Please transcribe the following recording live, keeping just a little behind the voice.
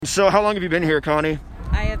So how long have you been here, Connie?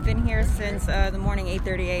 I have been here since the morning,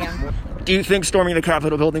 8:30 a.m. Do you think storming the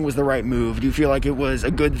Capitol building was the right move? Do you feel like it was a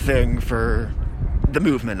good thing for the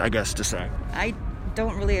movement, I guess, to say? I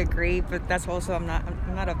don't really agree, but that's also I'm not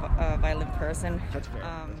a violent person. That's fair.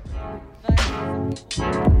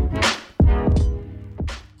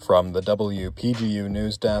 From the WPGU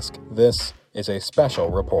News Desk, this is a special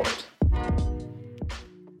report.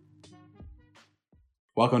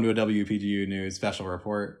 Welcome to a WPGU News special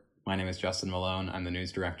report. My name is Justin Malone. I'm the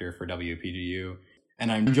news director for WPGU,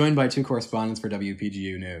 and I'm joined by two correspondents for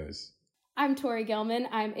WPGU News. I'm Tori Gelman.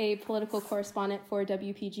 I'm a political correspondent for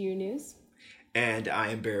WPGU News. And I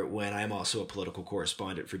am Barrett Wynn. I am also a political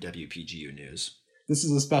correspondent for WPGU News. This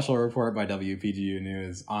is a special report by WPGU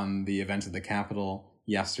News on the events at the Capitol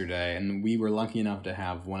yesterday, and we were lucky enough to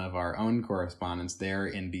have one of our own correspondents there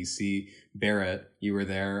in DC. Barrett, you were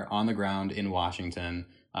there on the ground in Washington.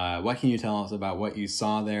 What can you tell us about what you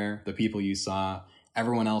saw there, the people you saw,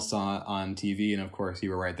 everyone else saw it on TV, and of course you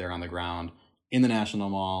were right there on the ground in the National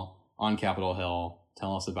Mall, on Capitol Hill.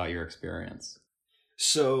 Tell us about your experience.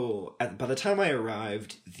 So, by the time I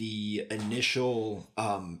arrived, the initial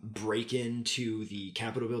break-in to the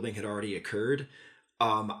Capitol building had already occurred.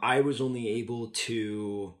 I was only able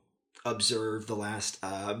to observe the last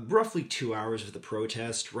roughly 2 hours of the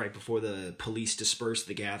protest right before the police dispersed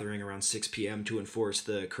the gathering around 6 p.m. to enforce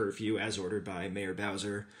the curfew as ordered by Mayor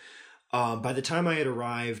Bowser. By the time I had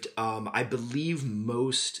arrived, I believe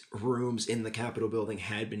most rooms in the Capitol building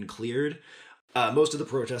had been cleared. Most of the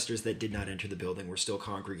protesters that did not enter the building were still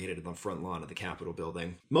congregated on the front lawn of the Capitol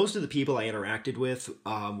building. Most of the people I interacted with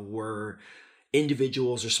were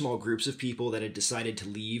individuals or small groups of people that had decided to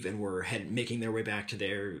leave and were making their way back to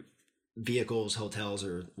their vehicles, hotels,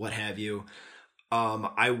 or what have you.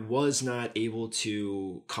 I was not able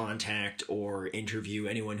to contact or interview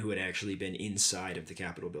anyone who had actually been inside of the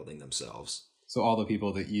Capitol building themselves. So all the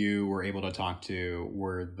people that you were able to talk to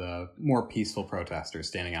were the more peaceful protesters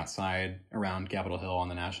standing outside around Capitol Hill on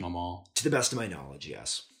the National Mall? To the best of my knowledge,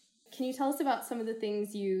 yes. Can you tell us about some of the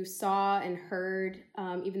things you saw and heard,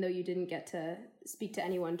 even though you didn't get to speak to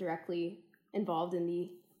anyone directly involved in the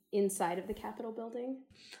inside of the Capitol building?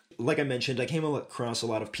 Like I mentioned, I came across a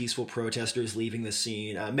lot of peaceful protesters leaving the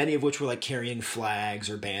scene, many of which were carrying flags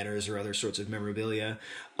or banners or other sorts of memorabilia.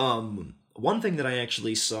 One thing that I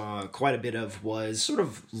actually saw quite a bit of was sort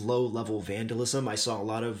of low-level vandalism. I saw a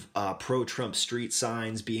lot of pro-Trump street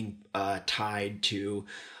signs being tied to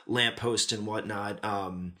lampposts and whatnot.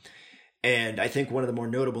 And I think one of the more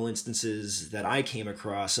notable instances that I came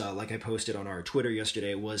across, like I posted on our Twitter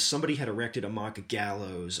yesterday, was somebody had erected a mock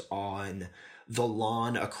gallows on the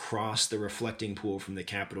lawn across the reflecting pool from the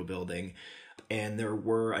Capitol building. And there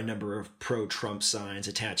were a number of pro-Trump signs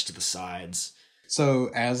attached to the sides.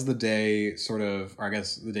 So as the day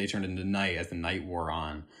the day turned into night, as the night wore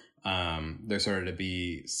on, there started to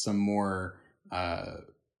be some more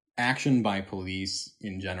action by police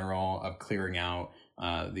in general of clearing out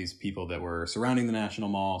these people that were surrounding the National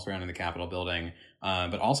Mall, surrounding the Capitol building,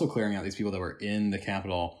 but also clearing out these people that were in the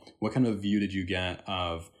Capitol. What kind of view did you get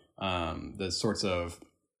of the sorts of,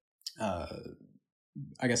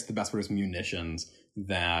 I guess the best word is munitions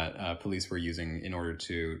that police were using in order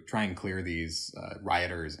to try and clear these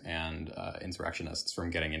rioters and insurrectionists from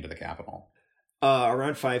getting into the Capitol?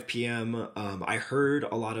 Around 5 p.m., I heard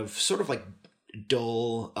a lot of sort of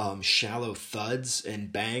dull, shallow thuds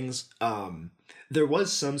and bangs. There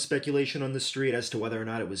was some speculation on the street as to whether or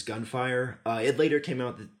not it was gunfire. It later came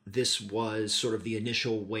out that this was sort of the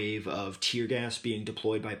initial wave of tear gas being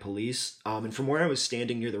deployed by police. And from where I was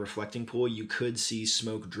standing near the reflecting pool, you could see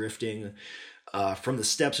smoke drifting from the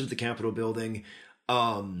steps of the Capitol building.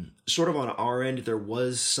 Sort of on our end, there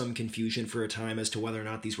was some confusion for a time as to whether or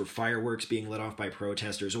not these were fireworks being let off by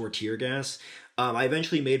protesters or tear gas. I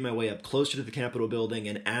eventually made my way up closer to the Capitol building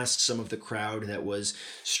and asked some of the crowd that was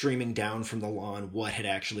streaming down from the lawn what had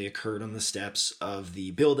actually occurred on the steps of the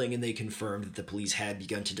building, and they confirmed that the police had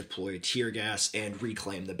begun to deploy tear gas and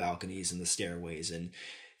reclaim the balconies and the stairways and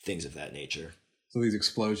things of that nature. So these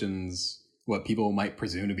explosions, what people might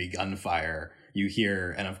presume to be gunfire, you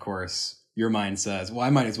hear, and of course your mind says, well, I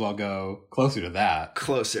might as well go closer to that.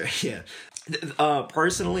 Closer, yeah.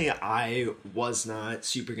 Personally, I was not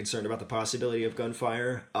super concerned about the possibility of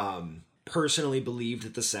gunfire. Personally believed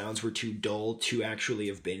that the sounds were too dull to actually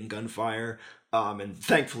have been gunfire. And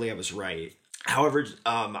thankfully I was right. However,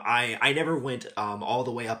 I never went all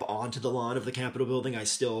the way up onto the lawn of the Capitol building. I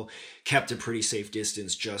still kept a pretty safe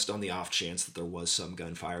distance just on the off chance that there was some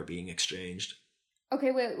gunfire being exchanged.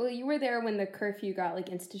 Okay, well, you were there when the curfew got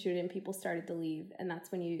instituted and people started to leave, and that's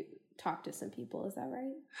when you talk to some people. Is that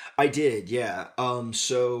right? I did, yeah.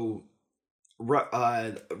 So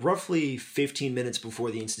roughly 15 minutes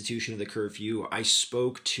before the institution of the curfew, I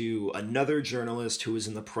spoke to another journalist who was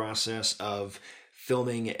in the process of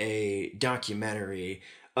filming a documentary.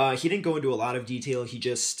 He didn't go into a lot of detail. He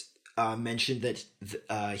just mentioned that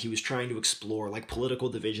he was trying to explore like political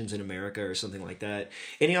divisions in America or something like that.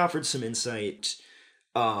 And he offered some insight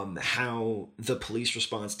how the police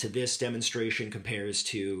response to this demonstration compares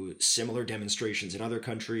to similar demonstrations in other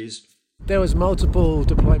countries. There was multiple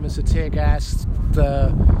deployments of tear gas.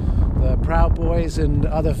 The Proud Boys and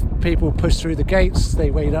other people pushed through the gates.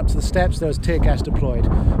 They waded up to the steps. There was tear gas deployed.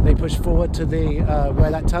 They pushed forward to the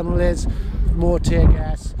where that tunnel is. More tear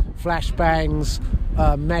gas, flashbangs,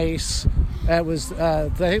 mace. It was. I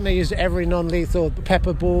think they used every non-lethal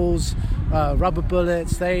pepper balls, rubber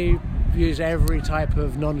bullets. They used every type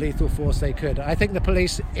of non-lethal force they could. I think the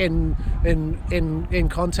police, in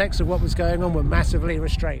context of what was going on, were massively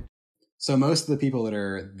restrained. So most of the people that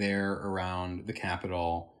are there around the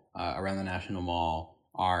Capitol, around the National Mall,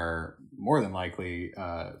 are more than likely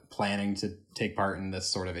planning to take part in this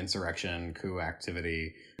sort of insurrection coup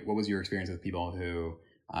activity. What was your experience with people who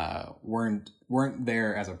weren't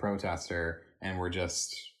there as a protester and were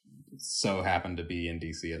just so happened to be in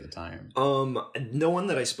DC at the time? No one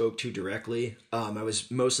that I spoke to directly. I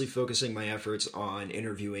was mostly focusing my efforts on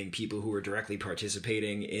interviewing people who were directly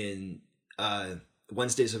participating in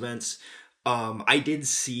Wednesday's events. I did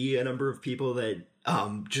see a number of people that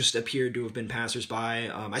just appeared to have been passersby.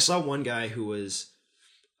 I saw one guy who was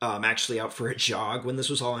actually out for a jog when this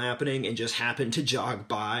was all happening and just happened to jog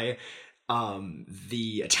by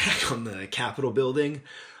the attack on the Capitol building.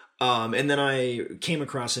 And then I came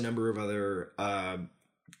across a number of other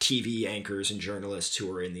TV anchors and journalists who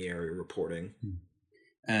were in the area reporting.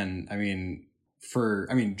 And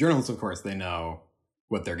journalists, of course, they know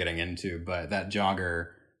what they're getting into, but that jogger,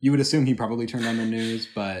 you would assume he probably turned on the news,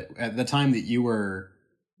 but at the time that you were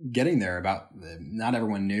getting there, not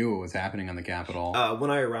everyone knew what was happening on the Capitol.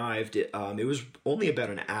 When I arrived, it was only about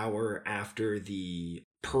an hour after the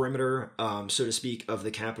perimeter, so to speak, of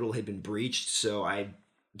the Capitol had been breached, so I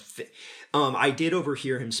did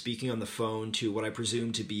overhear him speaking on the phone to what I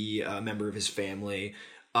presume to be a member of his family,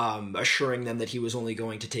 assuring them that he was only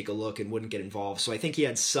going to take a look and wouldn't get involved. So I think he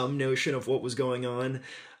had some notion of what was going on,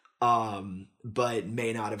 but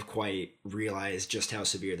may not have quite realized just how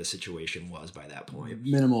severe the situation was by that point.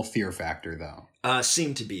 Minimal fear factor, though.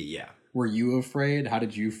 Seemed to be, yeah. Were you afraid? How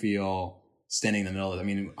did you feel standing in the middle of it? I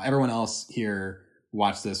mean, everyone else here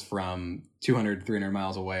watched this from 200, 300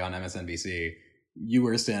 miles away on MSNBC. You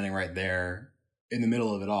were standing right there in the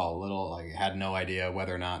middle of it all, had no idea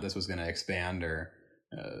whether or not this was going to expand or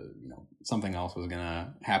something else was going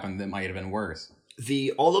to happen that might have been worse.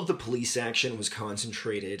 All of the police action was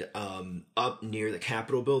concentrated up near the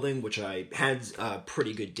Capitol building, which I had a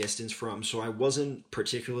pretty good distance from, so I wasn't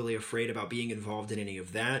particularly afraid about being involved in any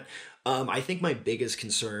of that. I think my biggest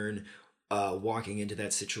concern walking into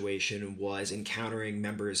that situation was encountering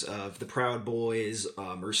members of the Proud Boys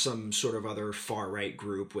or some sort of other far-right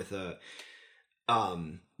group with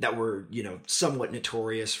that were, somewhat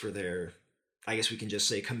notorious for their, I guess we can just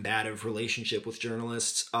say, combative relationship with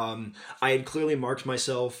journalists. I had clearly marked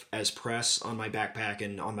myself as press on my backpack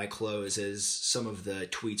and on my clothes, as some of the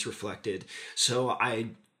tweets reflected. So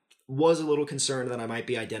I was a little concerned that I might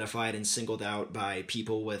be identified and singled out by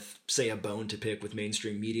people with, say, a bone to pick with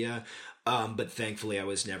mainstream media. But thankfully I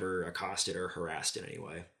was never accosted or harassed in any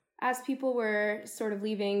way. As people were sort of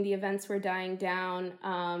leaving, the events were dying down.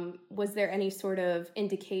 Was there any sort of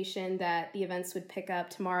indication that the events would pick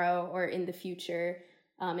up tomorrow or in the future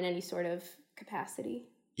in any sort of capacity?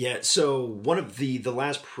 Yeah, so one of the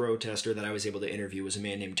last protester that I was able to interview was a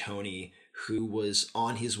man named Tony, who was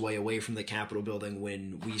on his way away from the Capitol building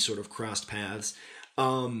when we sort of crossed paths.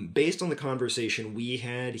 Based on the conversation we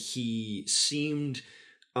had, he seemed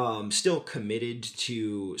still committed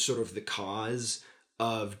to sort of the cause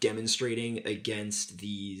of demonstrating against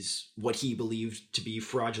these, what he believed to be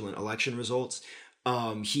fraudulent election results.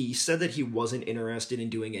 He said that he wasn't interested in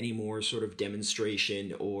doing any more sort of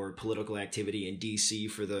demonstration or political activity in DC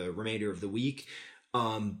for the remainder of the week,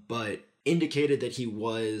 but indicated that he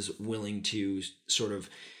was willing to sort of,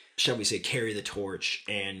 shall we say, carry the torch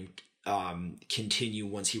and continue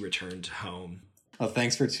once he returned home. Well,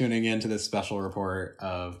 thanks for tuning in to this special report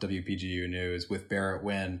of WPGU News with Barrett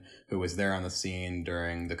Wynn, who was there on the scene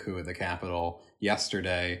during the coup at the Capitol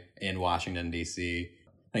yesterday in Washington, D.C.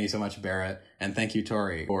 Thank you so much, Barrett. And thank you,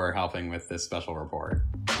 Tori, for helping with this special report.